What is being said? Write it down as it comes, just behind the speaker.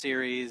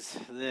series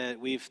that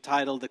we've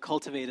titled The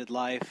Cultivated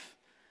Life,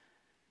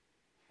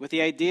 with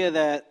the idea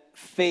that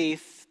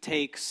faith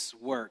takes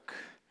work.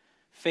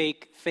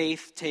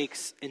 Faith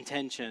takes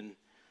intention.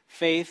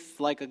 Faith,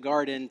 like a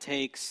garden,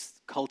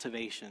 takes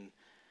cultivation.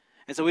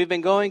 And so we've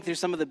been going through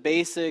some of the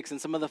basics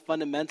and some of the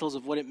fundamentals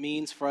of what it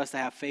means for us to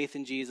have faith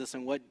in Jesus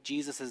and what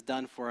Jesus has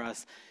done for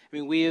us. I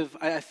mean,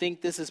 I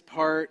think this is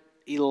part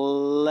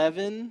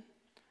 11-ish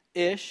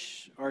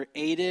or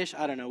 8-ish.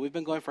 I don't know. We've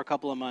been going for a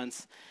couple of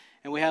months.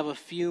 And we have a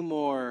few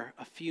more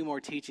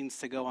teachings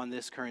to go on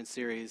this current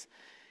series.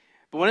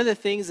 But one of the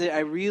things that I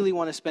really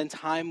want to spend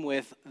time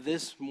with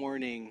this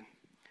morning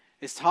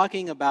is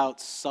talking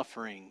about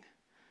suffering.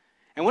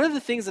 And one of the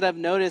things that I've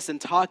noticed in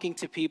talking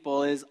to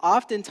people is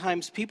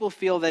oftentimes people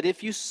feel that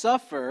if you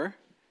suffer,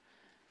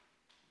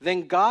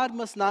 then God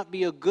must not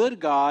be a good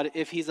God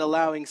if he's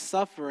allowing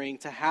suffering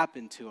to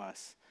happen to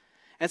us.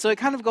 And so it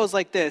kind of goes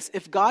like this.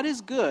 If God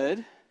is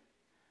good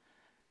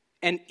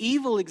and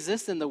evil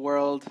exists in the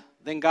world,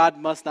 then God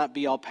must not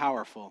be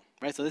all-powerful,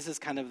 right? So this is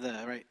kind of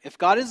right? If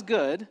God is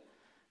good,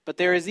 but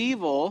there is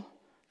evil,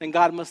 then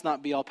God must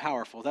not be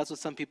all-powerful. That's what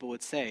some people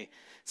would say.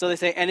 So they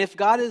say, and if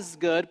God is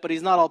good, but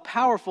he's not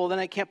all-powerful, then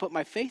I can't put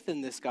my faith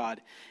in this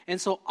God.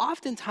 And so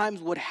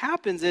oftentimes what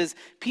happens is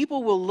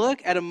people will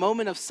look at a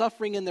moment of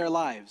suffering in their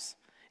lives.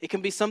 It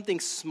can be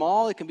something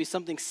small, it can be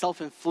something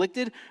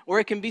self-inflicted, or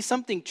it can be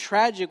something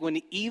tragic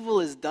when evil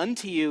is done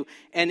to you,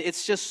 and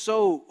it's just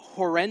so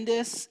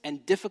horrendous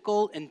and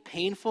difficult and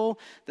painful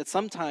that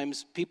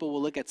sometimes people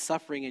will look at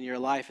suffering in your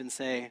life and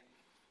say,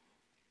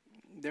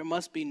 there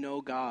must be no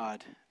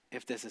God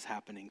if this is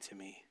happening to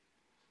me.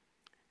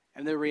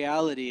 And the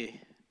reality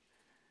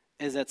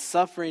is that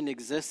suffering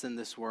exists in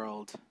this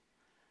world,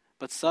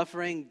 but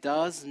suffering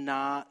does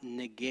not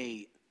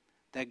negate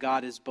that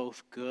God is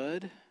both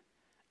good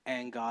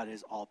and God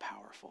is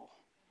all-powerful.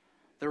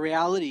 The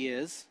reality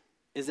is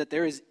that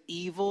there is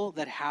evil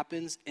that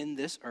happens in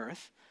this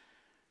earth.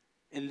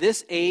 In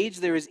this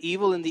age, there is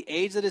evil. In the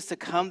age that is to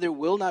come, there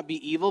will not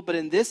be evil. But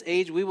in this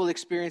age, we will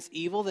experience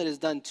evil that is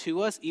done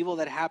to us, evil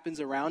that happens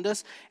around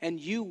us, and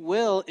you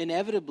will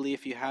inevitably,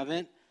 if you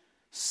haven't,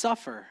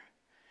 suffer.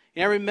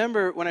 And I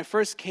remember when I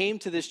first came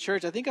to this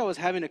church, I think I was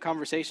having a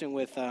conversation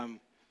with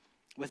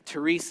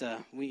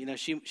Teresa.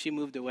 She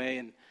moved away,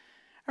 and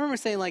I remember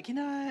saying,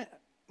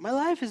 my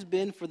life has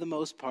been, for the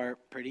most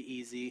part, pretty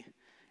easy,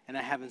 and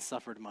I haven't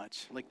suffered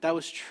much. That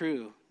was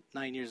true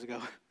 9 years ago.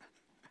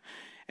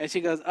 And she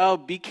goes, oh,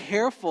 be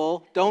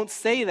careful, don't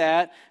say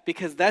that,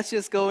 because that's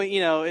just going,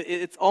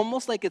 it's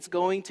almost like it's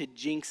going to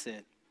jinx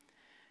it.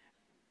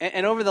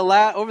 And over the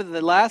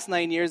last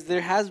 9 years, there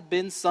has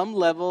been some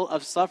level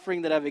of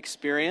suffering that I've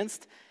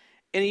experienced,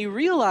 and you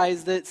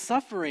realize that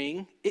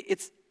suffering,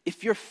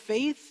 if your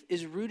faith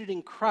is rooted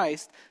in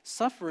Christ,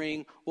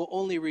 suffering will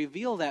only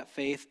reveal that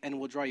faith and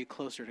will draw you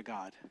closer to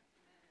God.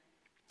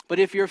 But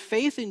if your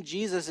faith in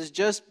Jesus is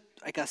just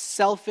like a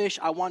selfish,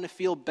 I want to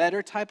feel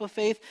better type of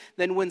faith,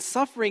 then when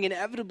suffering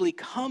inevitably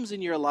comes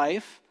in your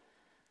life,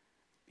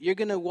 you're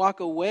going to walk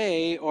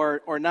away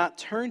or not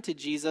turn to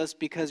Jesus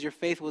because your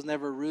faith was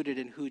never rooted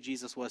in who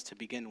Jesus was to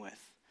begin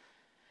with.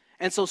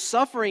 And so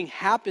suffering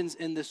happens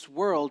in this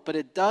world, but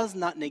it does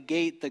not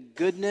negate the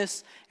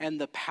goodness and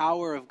the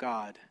power of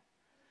God.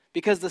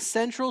 Because the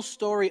central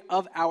story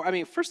of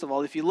first of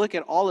all, if you look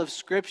at all of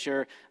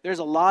Scripture, there's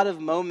a lot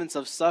of moments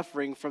of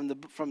suffering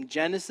from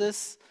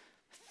Genesis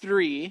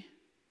 3,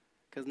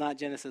 because not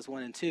Genesis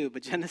 1 and 2,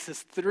 but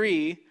Genesis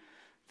 3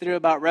 through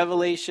about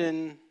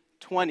Revelation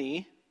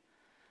 20.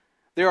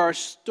 There are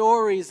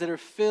stories that are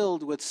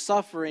filled with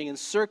suffering and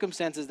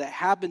circumstances that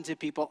happen to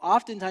people,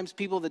 oftentimes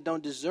people that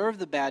don't deserve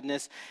the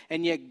badness,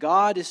 and yet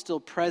God is still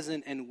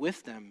present and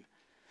with them.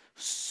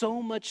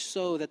 So much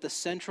so that the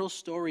central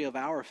story of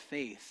our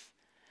faith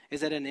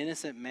is that an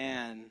innocent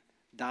man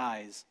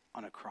dies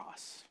on a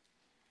cross.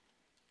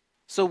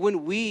 So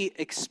when we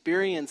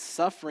experience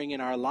suffering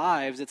in our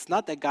lives, it's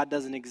not that God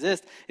doesn't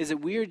exist, it's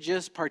that we're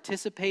just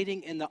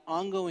participating in the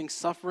ongoing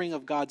suffering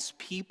of God's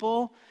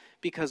people,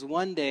 because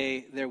one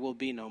day there will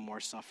be no more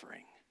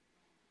suffering.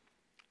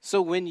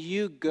 So when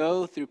you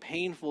go through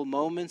painful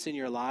moments in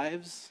your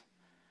lives,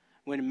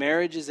 when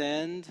marriages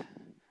end,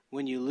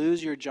 when you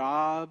lose your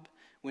job,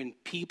 when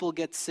people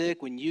get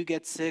sick, when you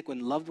get sick, when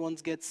loved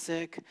ones get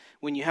sick,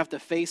 when you have to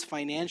face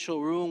financial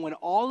ruin, when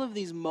all of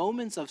these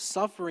moments of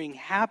suffering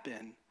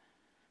happen,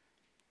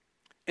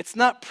 it's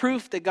not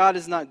proof that God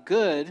is not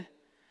good.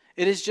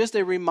 It is just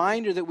a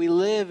reminder that we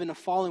live in a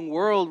fallen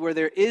world where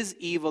there is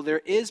evil, there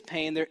is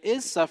pain, there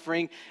is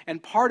suffering,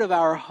 and part of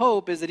our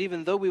hope is that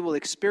even though we will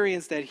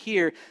experience that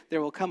here,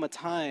 there will come a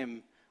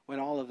time when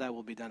all of that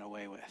will be done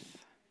away with.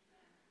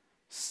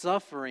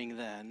 Suffering,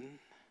 then,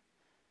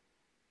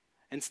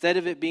 instead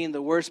of it being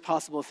the worst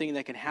possible thing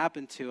that can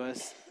happen to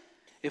us,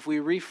 if we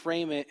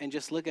reframe it and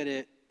just look at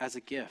it as a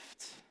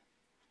gift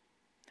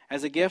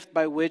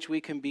by which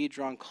we can be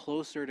drawn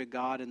closer to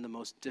God in the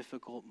most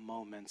difficult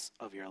moments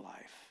of your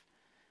life.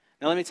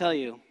 Now let me tell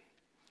you,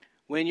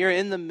 when you're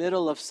in the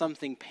middle of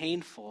something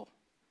painful,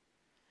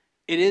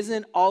 It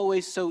isn't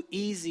always so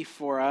easy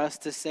for us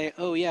to say,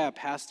 oh yeah,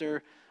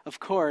 Pastor, of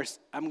course,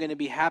 I'm going to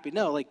be happy.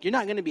 No, like you're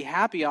not going to be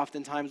happy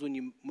oftentimes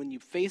when you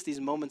face these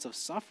moments of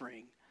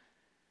suffering.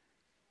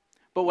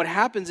 But what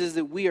happens is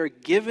that we are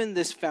given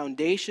this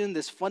foundation,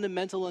 this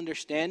fundamental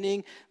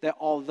understanding that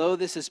although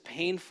this is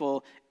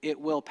painful,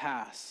 it will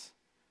pass.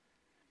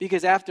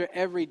 Because after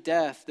every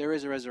death, there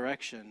is a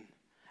resurrection.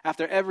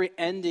 After every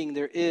ending,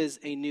 there is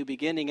a new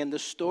beginning. And the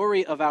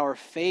story of our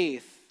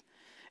faith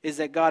is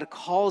that God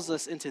calls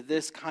us into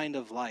this kind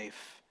of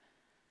life.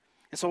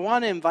 And so I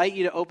want to invite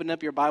you to open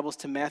up your Bibles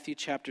to Matthew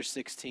chapter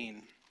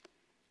 16.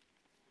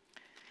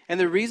 And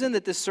the reason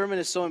that this sermon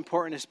is so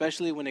important,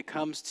 especially when it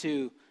comes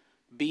to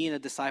being a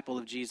disciple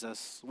of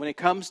Jesus, when it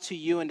comes to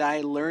you and I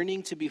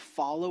learning to be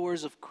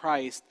followers of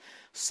Christ,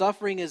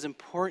 suffering is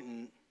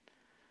important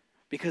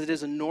because it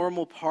is a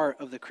normal part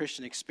of the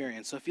Christian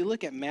experience. So if you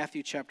look at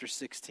Matthew chapter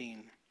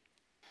 16,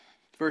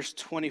 verse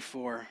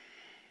 24,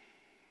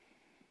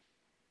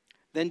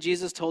 then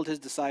Jesus told his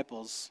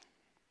disciples,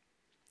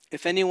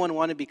 if anyone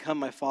want to become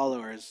my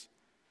followers,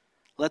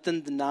 let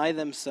them deny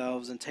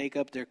themselves and take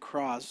up their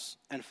cross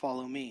and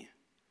follow me.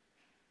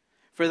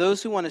 For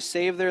those who want to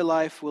save their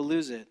life will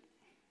lose it.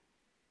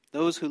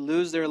 Those who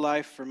lose their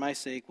life for my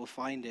sake will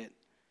find it.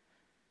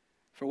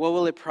 For what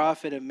will it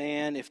profit a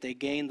man if they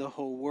gain the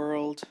whole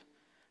world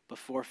but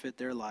forfeit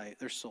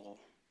their soul?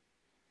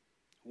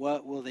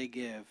 What will they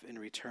give in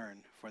return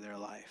for their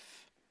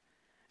life?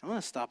 I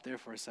want to stop there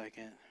for a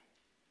second.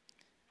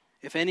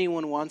 If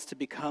anyone wants to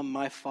become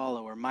my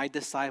follower, my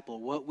disciple,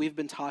 what we've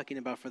been talking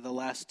about for the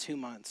last 2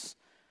 months,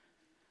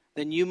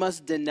 then you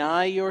must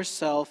deny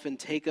yourself and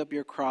take up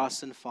your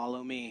cross and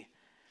follow me.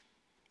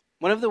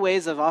 One of the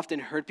ways I've often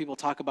heard people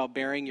talk about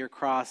bearing your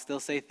cross, they'll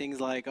say things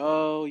like,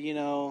 oh,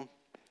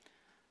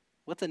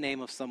 what's the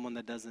name of someone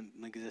that doesn't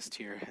exist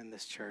here in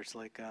this church?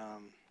 Like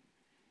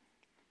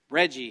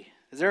Reggie.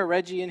 Is there a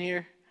Reggie in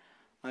here?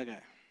 Okay.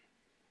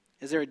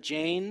 Is there a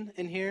Jane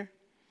in here?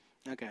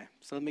 Okay,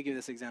 so let me give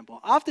this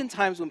example.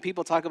 Oftentimes when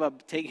people talk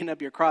about taking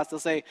up your cross, they'll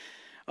say,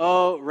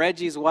 oh,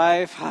 Reggie's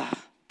wife,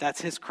 that's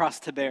his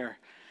cross to bear.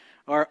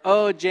 Or,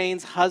 oh,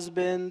 Jane's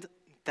husband,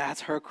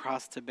 that's her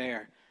cross to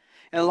bear.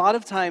 And a lot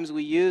of times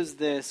we use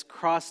this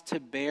cross to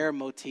bear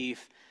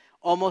motif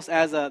almost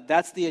as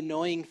that's the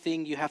annoying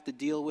thing you have to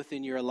deal with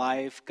in your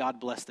life, God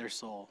bless their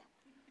soul.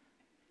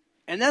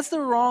 And that's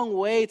the wrong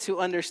way to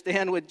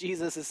understand what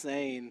Jesus is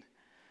saying.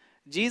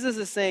 Jesus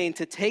is saying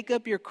to take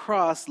up your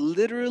cross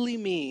literally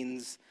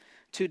means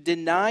to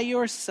deny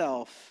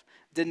yourself,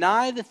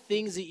 deny the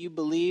things that you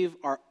believe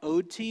are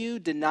owed to you,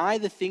 deny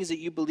the things that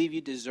you believe you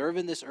deserve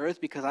in this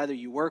earth because either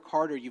you work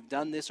hard or you've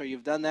done this or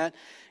you've done that.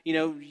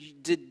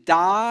 To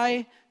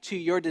die to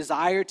your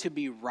desire to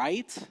be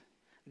right,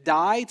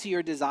 die to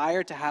your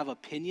desire to have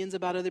opinions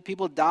about other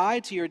people, die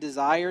to your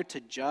desire to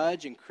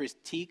judge and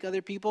critique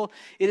other people.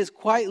 It is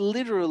quite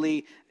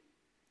literally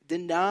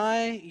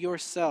deny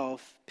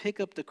yourself, pick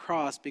up the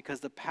cross,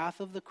 because the path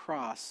of the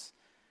cross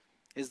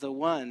is the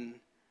one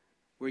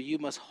where you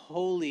must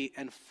wholly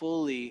and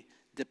fully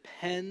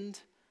depend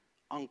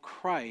on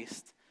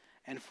Christ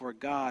and for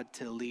God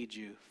to lead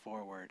you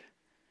forward.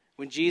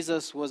 When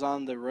Jesus was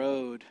on the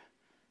road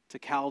to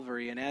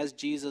Calvary, and as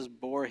Jesus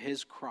bore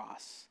his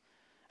cross,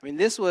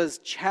 this was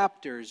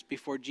chapters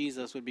before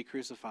Jesus would be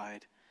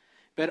crucified.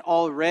 But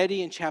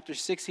already in chapter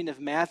 16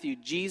 of Matthew,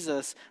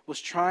 Jesus was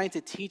trying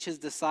to teach his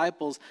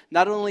disciples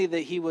not only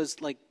that he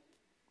wasn't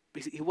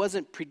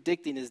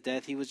predicting his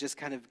death, he was just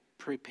kind of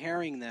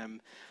preparing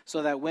them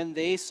so that when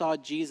they saw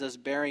Jesus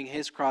bearing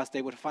his cross,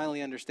 they would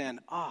finally understand,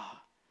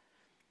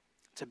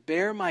 to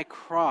bear my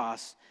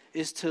cross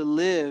is to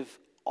live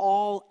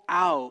all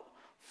out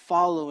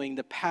following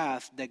the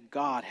path that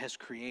God has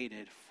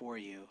created for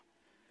you.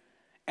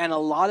 And a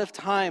lot of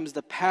times,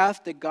 the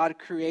path that God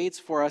creates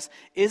for us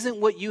isn't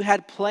what you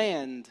had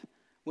planned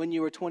when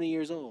you were 20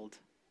 years old.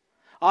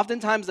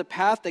 Oftentimes, the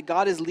path that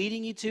God is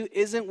leading you to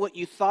isn't what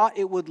you thought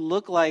it would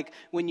look like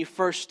when you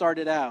first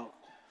started out.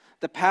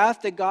 The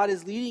path that God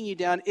is leading you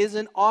down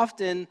isn't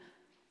often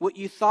what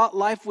you thought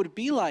life would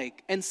be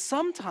like. And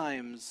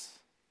sometimes,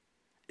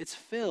 it's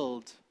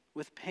filled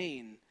with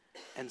pain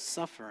and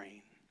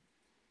suffering.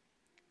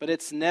 But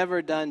it's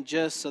never done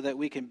just so that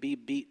we can be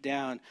beat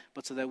down,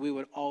 but so that we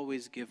would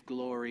always give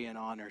glory and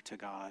honor to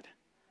God.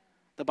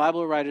 The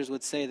Bible writers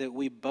would say that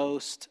we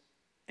boast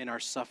in our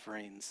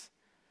sufferings.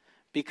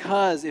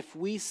 Because if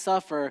we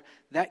suffer,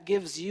 that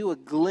gives you a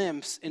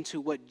glimpse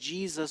into what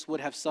Jesus would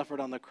have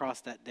suffered on the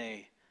cross that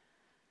day.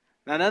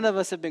 Now, none of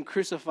us have been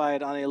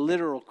crucified on a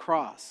literal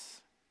cross.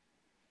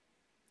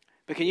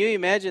 But can you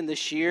imagine the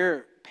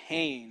sheer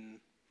pain?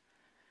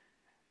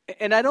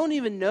 And I don't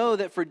even know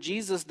that for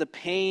Jesus, the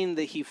pain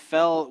that he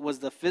felt was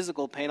the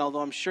physical pain,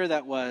 although I'm sure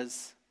that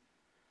was.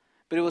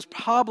 But it was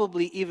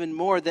probably even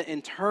more the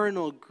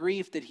internal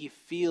grief that he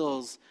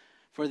feels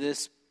for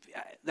this,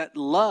 that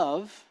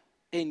love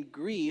and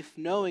grief,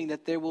 knowing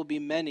that there will be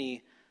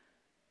many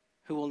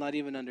who will not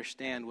even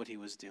understand what he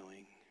was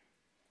doing.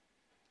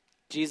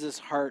 Jesus'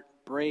 heart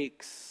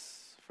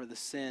breaks for the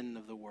sin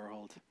of the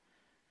world.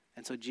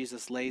 And so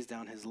Jesus lays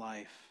down his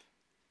life.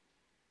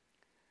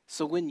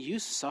 So when you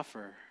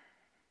suffer,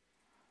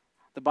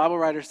 the Bible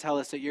writers tell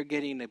us that you're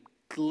getting a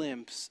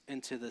glimpse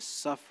into the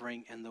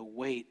suffering and the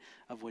weight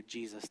of what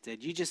Jesus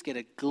did. You just get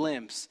a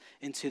glimpse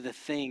into the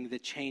thing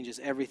that changes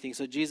everything.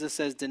 So Jesus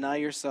says, deny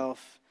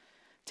yourself,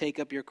 take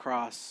up your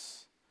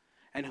cross,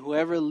 and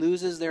whoever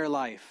loses their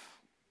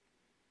life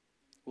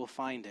will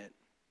find it.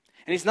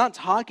 And he's not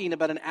talking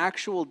about an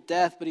actual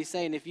death, but he's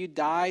saying if you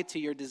die to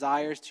your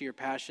desires, to your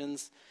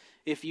passions,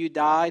 if you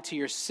die to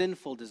your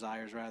sinful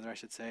desires, rather, I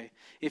should say,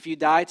 if you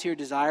die to your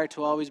desire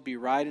to always be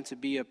right and to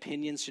be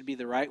opinions should be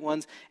the right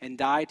ones, and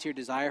die to your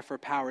desire for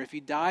power, if you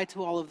die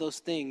to all of those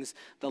things,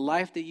 the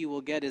life that you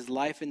will get is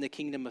life in the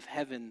kingdom of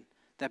heaven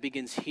that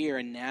begins here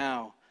and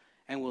now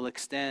and will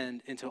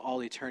extend into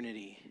all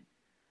eternity.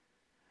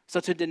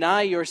 So to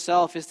deny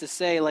yourself is to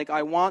say, like,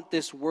 I want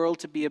this world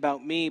to be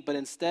about me, but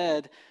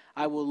instead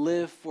I will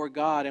live for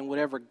God and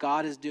whatever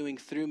God is doing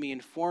through me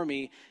and for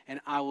me, and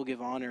I will give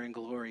honor and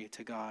glory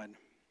to God.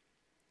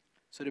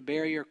 So to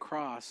bear your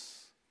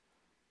cross,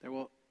 there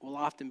will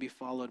often be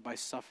followed by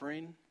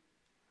suffering,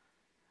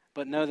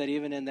 but know that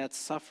even in that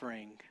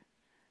suffering,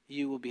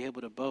 you will be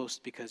able to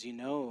boast because you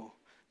know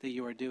that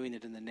you are doing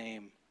it in the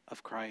name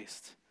of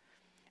Christ.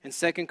 And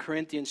 2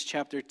 Corinthians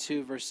chapter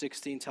 2, verse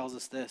 16 tells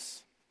us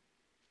this,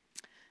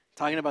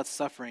 talking about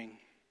suffering.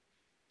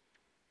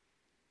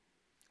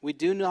 We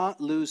do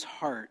not lose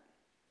heart.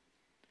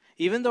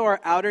 Even though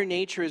our outer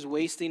nature is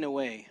wasting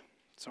away,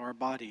 so our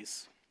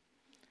bodies,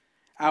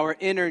 our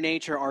inner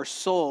nature, our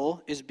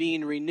soul, is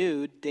being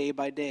renewed day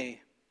by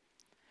day.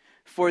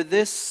 For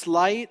this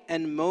slight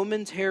and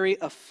momentary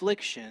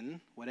affliction,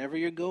 whatever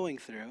you're going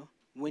through,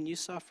 when you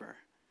suffer,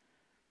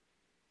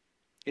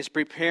 is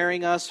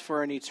preparing us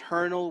for an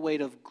eternal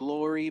weight of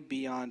glory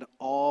beyond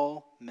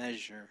all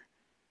measure.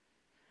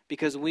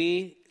 Because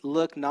we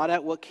look not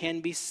at what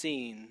can be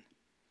seen,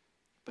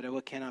 but at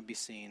what cannot be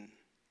seen.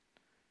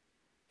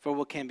 For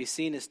what can be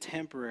seen is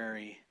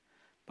temporary,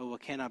 but what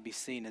cannot be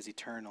seen is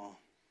eternal.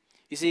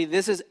 You see,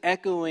 this is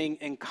echoing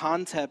in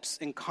concept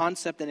and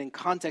in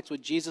context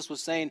what Jesus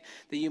was saying,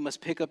 that you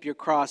must pick up your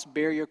cross,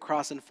 bear your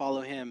cross, and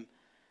follow him.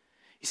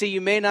 You see,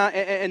 you may not,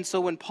 and so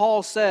when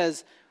Paul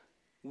says,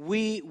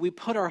 we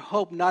put our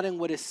hope not in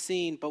what is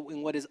seen, but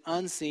in what is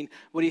unseen,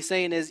 what he's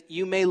saying is,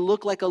 you may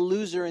look like a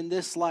loser in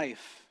this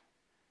life.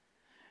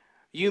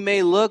 You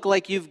may look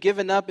like you've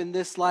given up in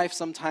this life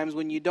sometimes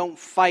when you don't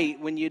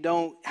fight, when you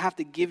don't have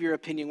to give your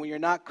opinion, when you're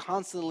not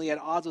constantly at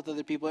odds with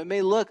other people. It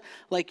may look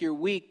like you're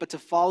weak, but to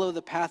follow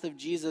the path of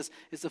Jesus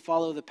is to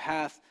follow the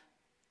path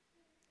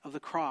of the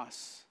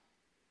cross.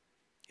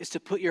 Is to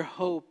put your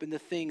hope in the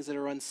things that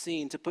are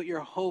unseen, to put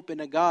your hope in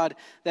a God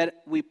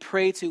that we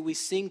pray to, we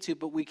sing to,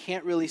 but we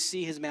can't really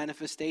see his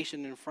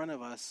manifestation in front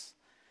of us.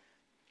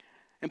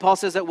 And Paul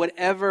says that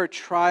whatever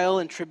trial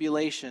and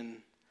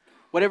tribulation,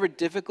 whatever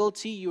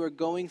difficulty you are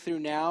going through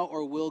now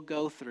or will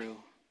go through,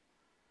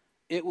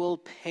 it will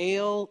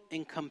pale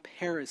in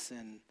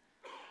comparison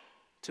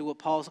to what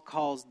Paul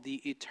calls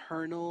the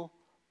eternal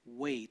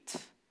weight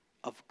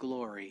of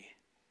glory.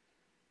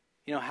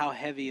 You know, how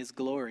heavy is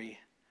glory?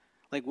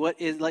 Like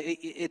what is, like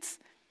it's,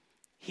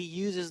 he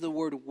uses the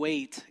word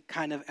weight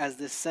kind of as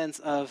this sense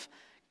of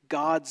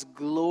God's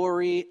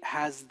glory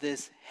has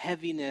this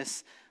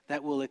heaviness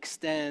that will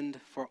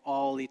extend for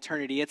all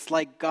eternity. It's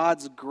like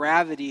God's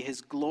gravity, his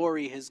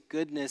glory, his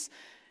goodness,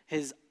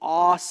 his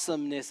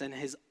awesomeness, and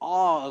his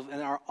awe of,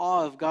 and our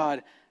awe of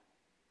God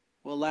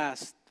will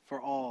last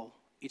for all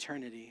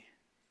eternity.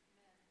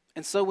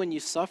 And so when you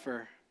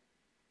suffer,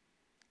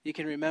 you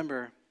can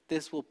remember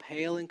this will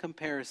pale in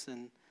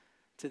comparison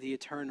to the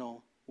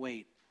eternal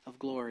weight of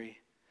glory.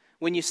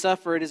 When you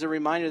suffer, it is a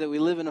reminder that we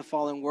live in a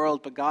fallen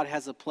world, but God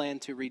has a plan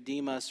to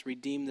redeem us,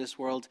 redeem this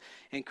world,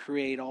 and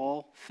create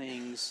all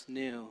things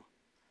new.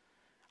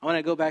 I want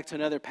to go back to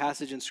another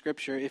passage in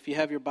Scripture. If you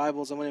have your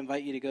Bibles, I want to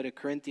invite you to go to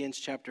Corinthians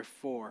chapter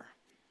 4.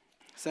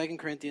 2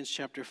 Corinthians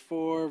chapter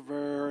 4,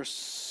 verse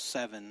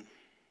 7.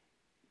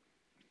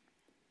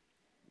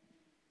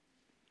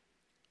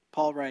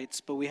 Paul writes,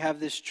 "But we have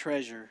this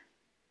treasure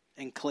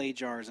in clay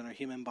jars in our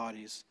human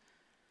bodies,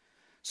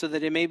 so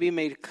that it may be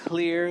made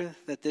clear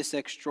that this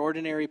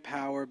extraordinary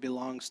power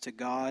belongs to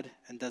God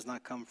and does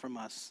not come from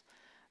us."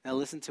 Now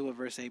listen to what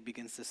verse 8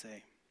 begins to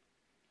say.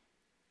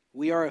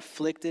 "We are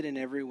afflicted in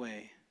every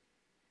way,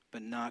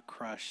 but not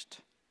crushed.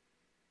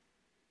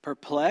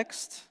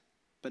 Perplexed,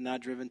 but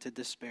not driven to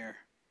despair.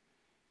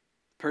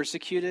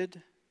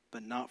 Persecuted,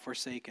 but not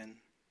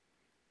forsaken.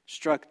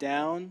 Struck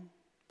down,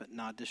 but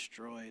not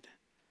destroyed.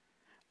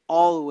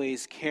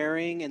 Always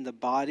carrying in the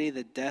body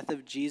the death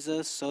of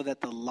Jesus, so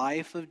that the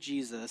life of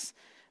Jesus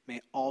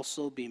may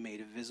also be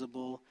made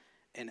visible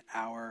in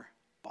our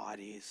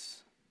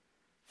bodies.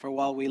 For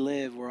while we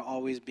live, we're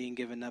always being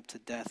given up to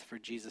death for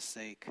Jesus'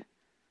 sake,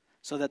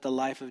 so that the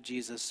life of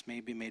Jesus may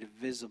be made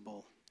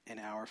visible in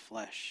our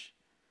flesh.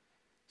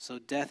 So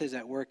death is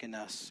at work in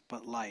us,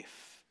 but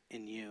life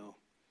in you."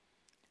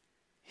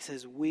 He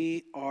says,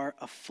 we are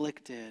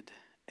afflicted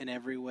in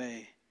every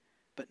way,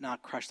 but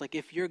not crushed. Like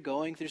if you're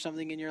going through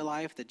something in your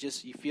life that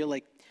just you feel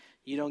like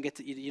You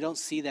don't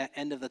see that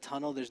end of the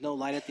tunnel. There's no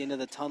light at the end of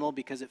the tunnel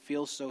because it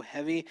feels so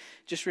heavy.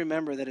 Just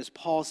remember that, as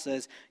Paul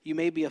says, you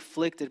may be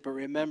afflicted, but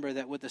remember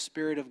that with the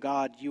Spirit of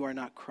God, you are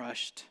not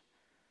crushed.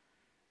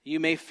 You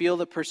may feel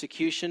the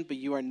persecution, but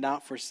you are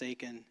not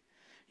forsaken.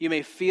 You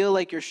may feel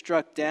like you're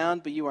struck down,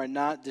 but you are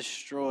not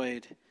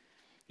destroyed.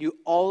 You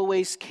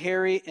always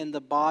carry in the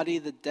body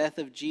the death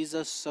of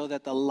Jesus so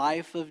that the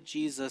life of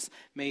Jesus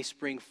may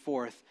spring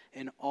forth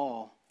in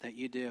all that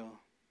you do.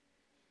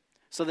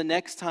 So the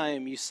next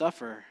time you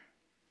suffer,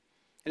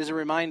 it is a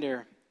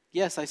reminder,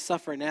 yes, I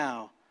suffer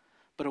now,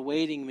 but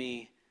awaiting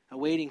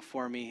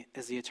for me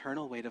is the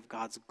eternal weight of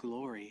God's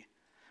glory.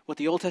 What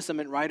the Old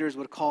Testament writers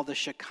would call the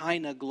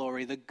Shekinah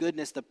glory, the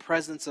goodness, the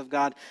presence of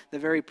God, the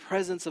very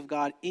presence of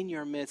God in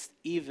your midst,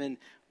 even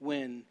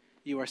when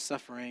you are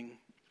suffering.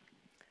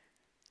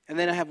 And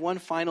then I have one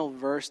final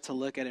verse to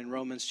look at in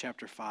Romans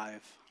chapter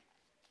 5.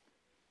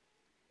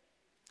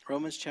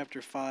 Romans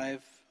chapter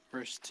 5,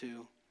 verse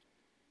 2.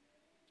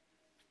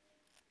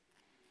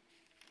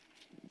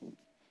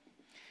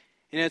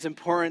 It's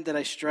important that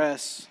I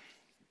stress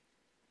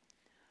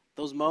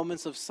those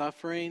moments of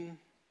suffering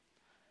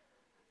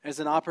as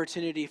an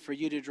opportunity for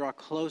you to draw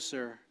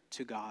closer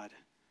to God.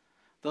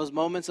 Those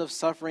moments of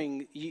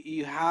suffering,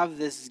 you have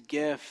this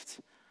gift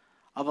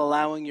of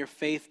allowing your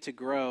faith to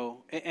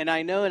grow. And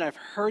I know, and I've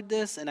heard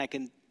this, and I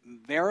can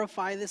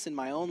verify this in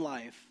my own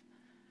life,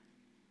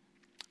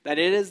 that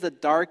it is the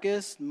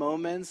darkest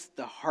moments,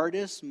 the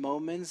hardest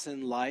moments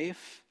in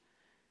life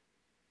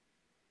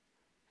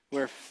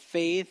where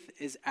faith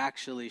is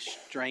actually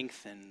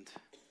strengthened,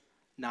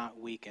 not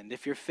weakened.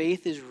 If your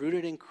faith is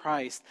rooted in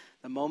Christ,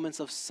 the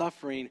moments of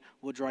suffering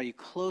will draw you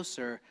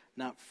closer,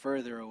 not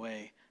further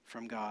away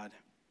from God.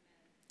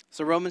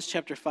 So Romans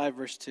chapter 5,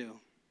 verse 2.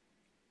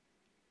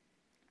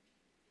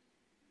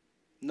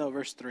 No,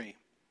 verse 3.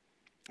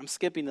 I'm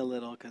skipping a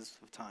little because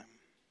of time.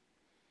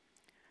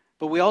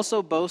 But we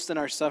also boast in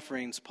our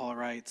sufferings, Paul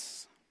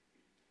writes,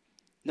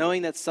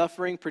 knowing that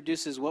suffering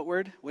produces what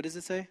word? What does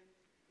it say?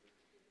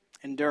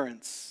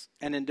 Endurance.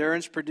 And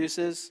endurance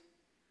produces,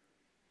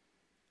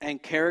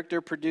 and character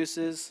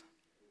produces,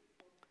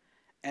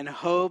 and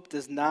hope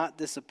does not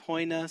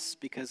disappoint us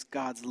because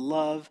God's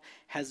love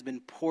has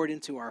been poured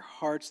into our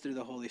hearts through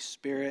the Holy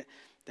Spirit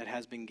that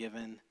has been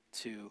given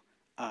to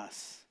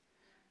us.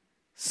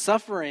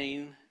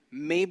 Suffering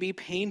may be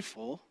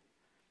painful,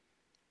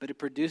 but it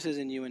produces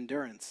in you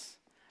endurance.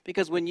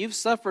 Because when you've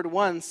suffered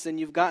once and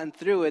you've gotten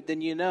through it,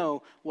 then you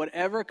know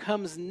whatever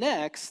comes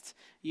next,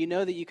 you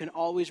know that you can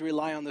always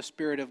rely on the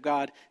Spirit of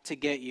God to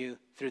get you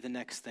through the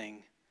next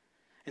thing.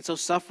 And so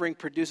suffering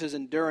produces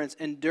endurance.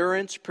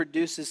 Endurance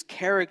produces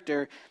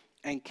character,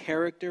 and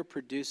character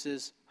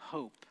produces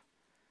hope.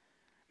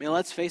 I mean,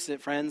 let's face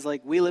it, friends,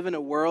 like we live in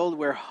a world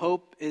where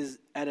hope is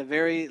at a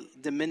very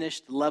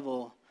diminished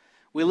level.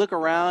 We look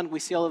around, we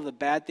see all of the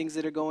bad things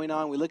that are going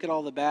on. We look at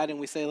all the bad and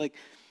we say, like,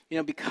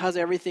 because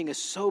everything is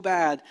so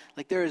bad,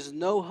 like there is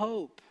no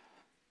hope.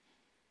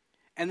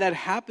 And that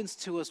happens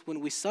to us when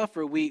we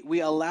suffer.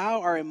 We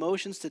allow our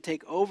emotions to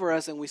take over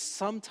us, and we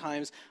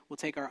sometimes will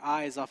take our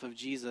eyes off of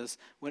Jesus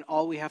when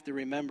all we have to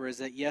remember is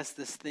that, yes,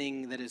 this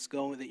thing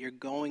that you're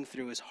going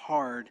through is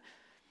hard,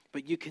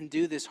 but you can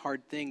do this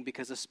hard thing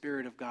because the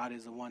Spirit of God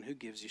is the one who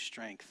gives you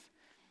strength.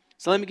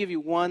 So let me give you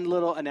one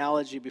little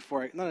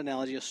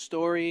a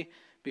story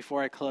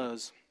before I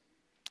close.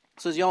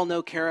 So as y'all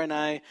know, Kara and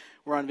I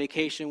were on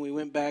vacation. We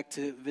went back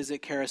to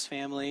visit Kara's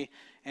family,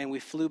 and we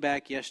flew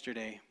back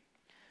yesterday.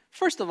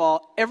 First of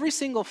all, every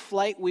single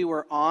flight we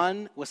were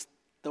on was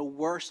the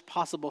worst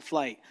possible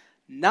flight.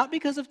 Not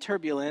because of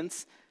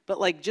turbulence, but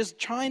like just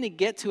trying to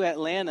get to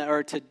Atlanta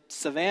or to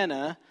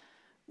Savannah,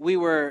 we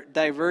were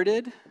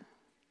diverted.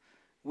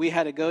 We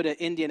had to go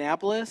to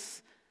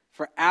Indianapolis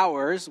for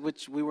hours,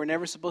 which we were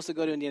never supposed to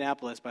go to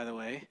Indianapolis, by the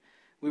way.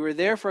 We were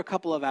there for a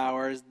couple of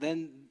hours.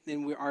 Then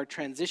our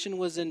transition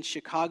was in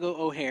Chicago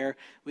O'Hare.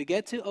 We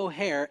get to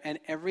O'Hare, and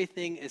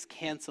everything is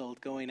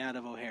canceled going out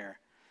of O'Hare.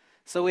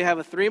 So we have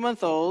a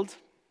 3-month-old,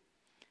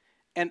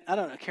 and I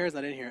don't know, Kara's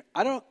not in here.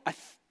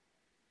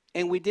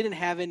 And we didn't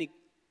have any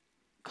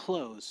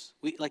clothes.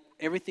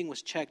 Everything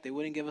was checked. They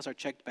wouldn't give us our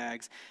checked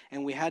bags,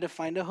 and we had to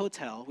find a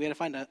hotel. We had to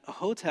find a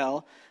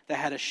hotel that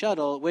had a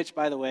shuttle, which,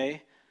 by the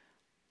way,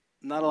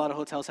 not a lot of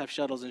hotels have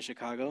shuttles in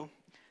Chicago.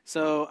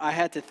 So I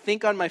had to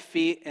think on my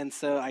feet, and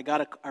so I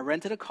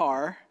rented a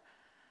car.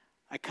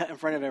 I cut in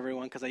front of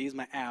everyone because I use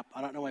my app.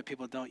 I don't know why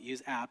people don't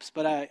use apps,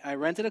 but I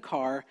rented a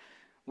car.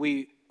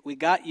 We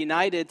got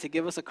United to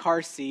give us a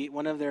car seat.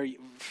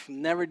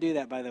 Never do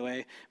that, by the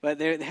way, but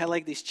they had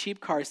like these cheap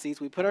car seats.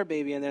 We put our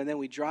baby in there, and then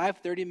we drive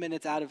 30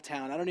 minutes out of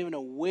town. I don't even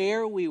know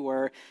where we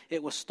were.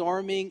 It was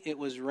storming. It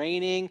was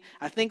raining.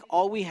 I think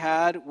all we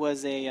had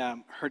was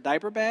her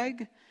diaper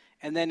bag,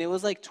 and then it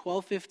was like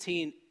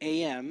 12:15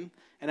 a.m.,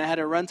 and I had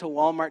to run to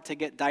Walmart to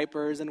get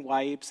diapers and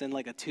wipes and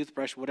like a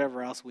toothbrush,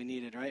 whatever else we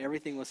needed, right?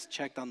 Everything was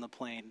checked on the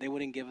plane. They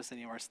wouldn't give us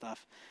any of our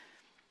stuff.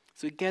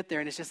 So we get there,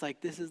 and it's just like,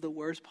 this is the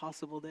worst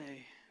possible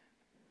day.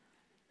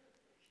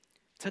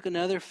 Took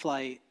another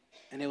flight,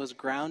 and it was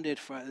grounded.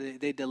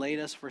 They delayed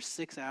us for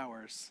 6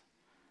 hours.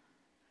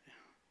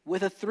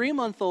 with a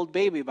 3-month-old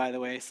baby, by the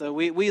way. So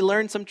we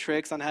learned some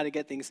tricks on how to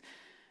get things.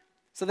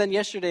 So then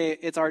yesterday,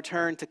 it's our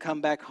turn to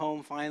come back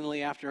home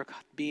finally after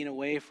being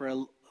away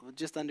for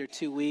just under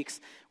 2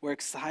 weeks. We're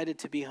excited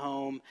to be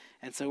home.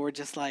 And so we're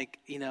just like,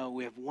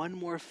 we have one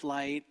more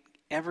flight.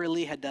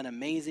 Everly had done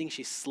amazing.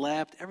 She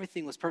slept.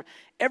 Everything was perfect.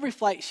 Every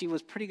flight, she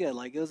was pretty good.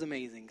 Like, it was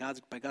amazing,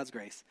 by God's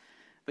grace.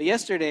 But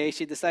yesterday,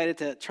 she decided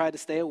to try to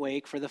stay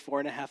awake for the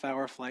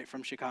 4.5-hour flight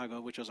from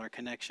Chicago, which was our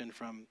connection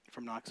from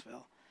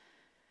Knoxville.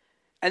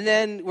 And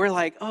then we're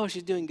like, oh,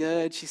 she's doing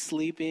good. She's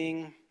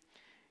sleeping.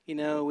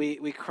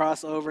 We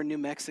cross over New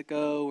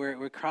Mexico.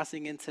 We're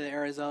crossing into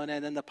Arizona.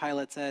 And then the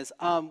pilot says,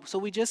 so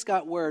we just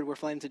got word. We're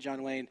flying to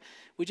John Wayne.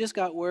 We just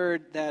got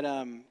word that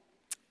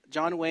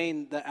John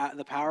Wayne,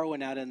 the power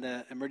went out and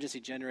the emergency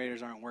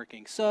generators aren't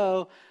working.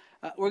 So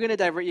we're going to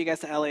divert you guys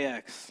to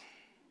LAX.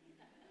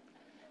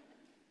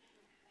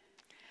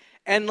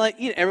 And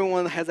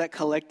everyone has that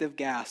collective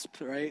gasp,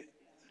 right?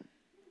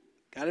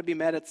 Got to be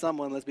mad at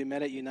someone. Let's be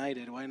mad at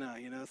United. Why not?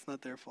 It's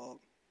not their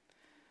fault.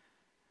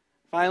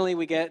 Finally,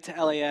 we get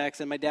to LAX,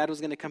 and my dad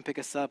was going to come pick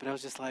us up, and I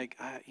was just like,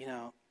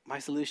 my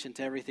solution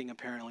to everything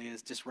apparently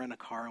is just rent a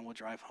car and we'll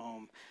drive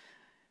home.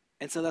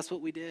 And so that's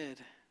what we did.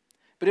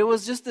 But it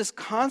was just this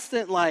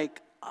constant like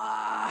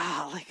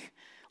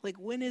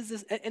when is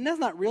this? And that's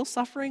not real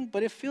suffering,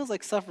 but it feels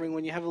like suffering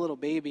when you have a little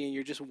baby and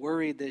you're just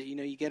worried that,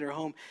 you get her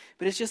home.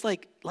 But it's just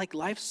like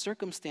life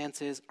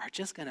circumstances are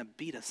just going to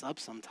beat us up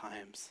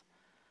sometimes.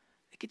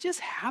 It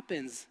just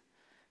happens.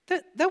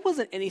 That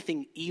wasn't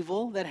anything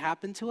evil that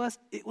happened to us.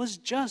 It was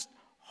just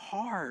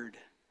hard.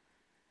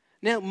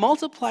 Now,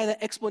 multiply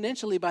that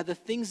exponentially by the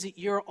things that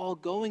you're all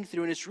going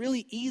through, and it's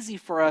really easy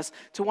for us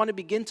to want to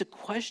begin to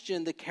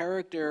question the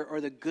character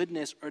or the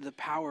goodness or the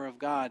power of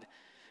God.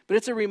 But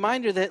it's a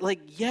reminder that,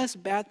 yes,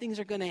 bad things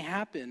are going to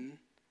happen,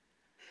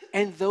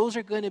 and those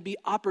are going to be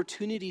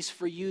opportunities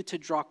for you to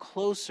draw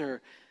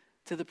closer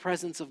to the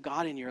presence of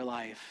God in your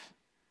life.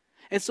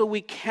 And so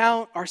we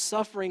count our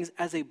sufferings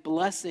as a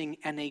blessing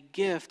and a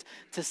gift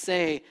to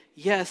say,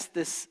 yes,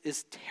 this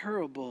is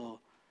terrible,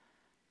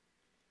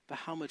 but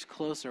how much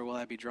closer will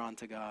I be drawn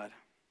to God?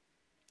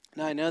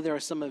 Now, I know there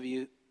are some of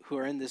you who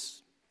are in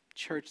this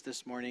church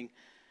this morning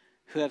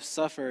who have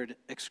suffered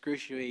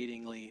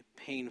excruciatingly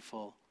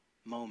painful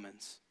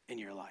moments in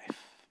your life.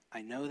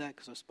 I know that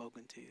because I've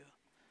spoken to you.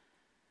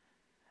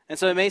 And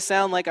so it may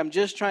sound like I'm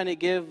just trying to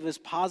give this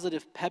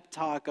positive pep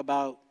talk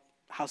about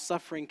how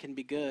suffering can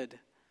be good.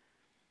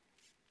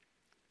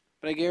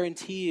 But I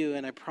guarantee you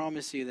and I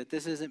promise you that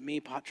this isn't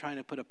me trying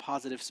to put a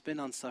positive spin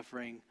on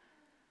suffering.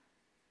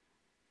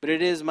 But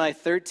it is my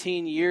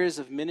 13 years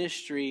of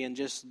ministry and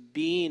just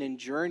being and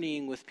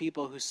journeying with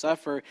people who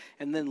suffer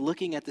and then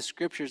looking at the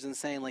scriptures and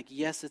saying,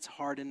 yes, it's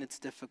hard and it's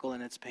difficult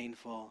and it's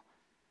painful.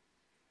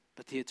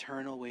 But the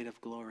eternal weight of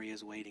glory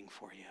is waiting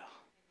for you.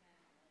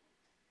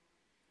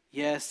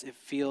 Yes, it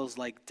feels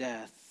like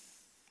death,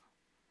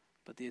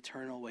 but the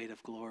eternal weight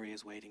of glory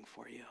is waiting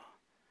for you.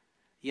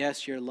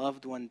 Yes, your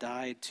loved one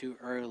died too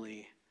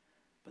early,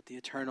 but the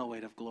eternal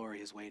weight of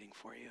glory is waiting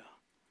for you.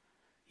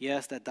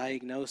 Yes, that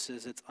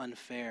diagnosis, it's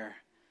unfair.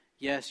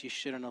 Yes, you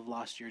shouldn't have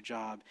lost your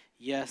job.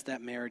 Yes,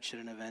 that marriage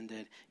shouldn't have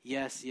ended.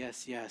 Yes,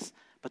 yes, yes,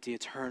 but the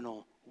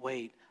eternal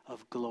weight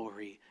of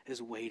glory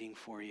is waiting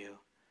for you.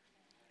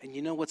 And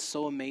you know what's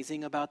so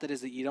amazing about that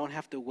is that you don't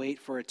have to wait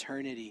for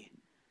eternity.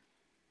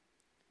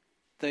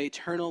 The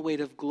eternal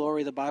weight of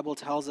glory, the Bible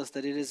tells us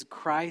that it is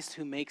Christ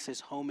who makes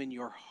his home in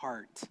your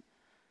heart.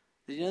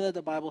 Did you know that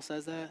the Bible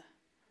says that?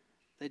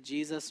 That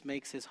Jesus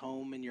makes his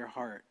home in your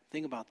heart.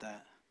 Think about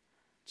that.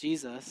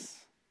 Jesus,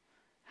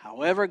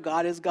 however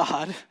God is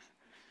God,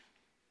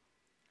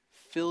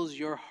 fills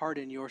your heart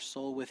and your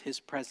soul with his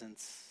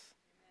presence.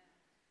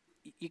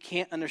 You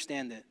can't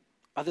understand it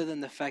other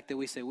than the fact that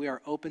we say we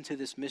are open to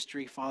this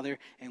mystery, Father,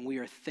 and we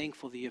are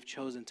thankful that you have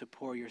chosen to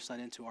pour your Son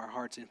into our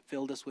hearts and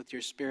filled us with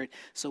your Spirit.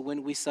 So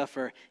when we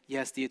suffer,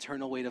 yes, the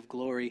eternal weight of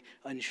glory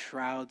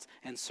enshrouds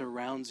and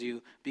surrounds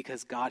you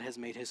because God has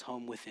made his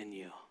home within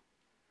you.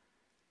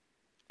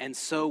 And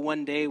so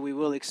one day we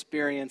will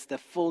experience the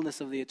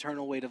fullness of the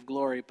eternal weight of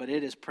glory, but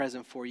it is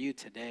present for you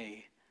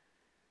today.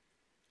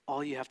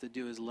 All you have to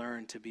do is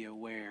learn to be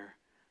aware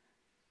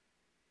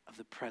of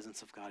the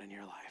presence of God in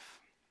your life.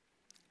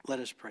 Let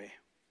us pray.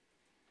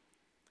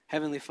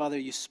 Heavenly Father,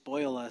 you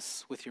spoil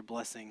us with your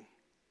blessing.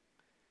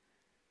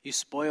 You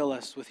spoil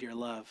us with your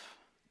love.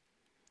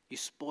 You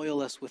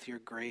spoil us with your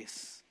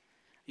grace.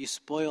 You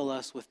spoil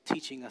us with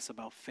teaching us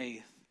about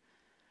faith.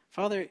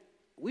 Father,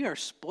 we are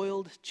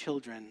spoiled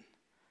children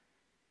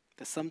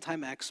that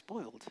sometimes act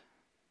spoiled.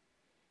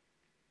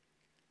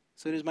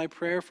 So it is my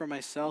prayer for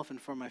myself and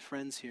for my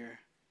friends here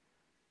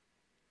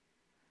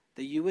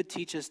that you would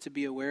teach us to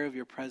be aware of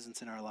your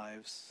presence in our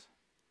lives,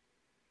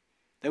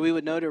 that we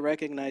would know to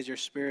recognize your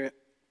Spirit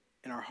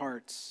in our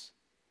hearts,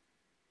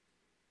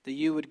 that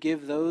you would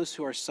give those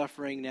who are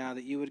suffering now,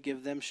 that you would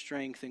give them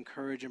strength and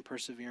courage and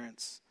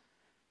perseverance,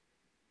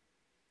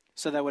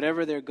 so that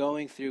whatever they're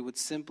going through would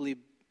simply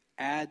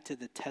add to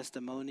the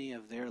testimony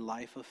of their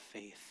life of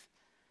faith,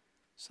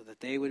 so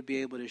that they would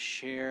be able to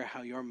share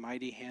how your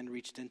mighty hand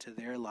reached into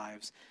their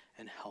lives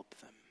and help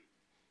them.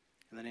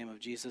 In the name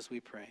of Jesus we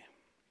pray.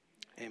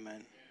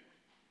 Amen.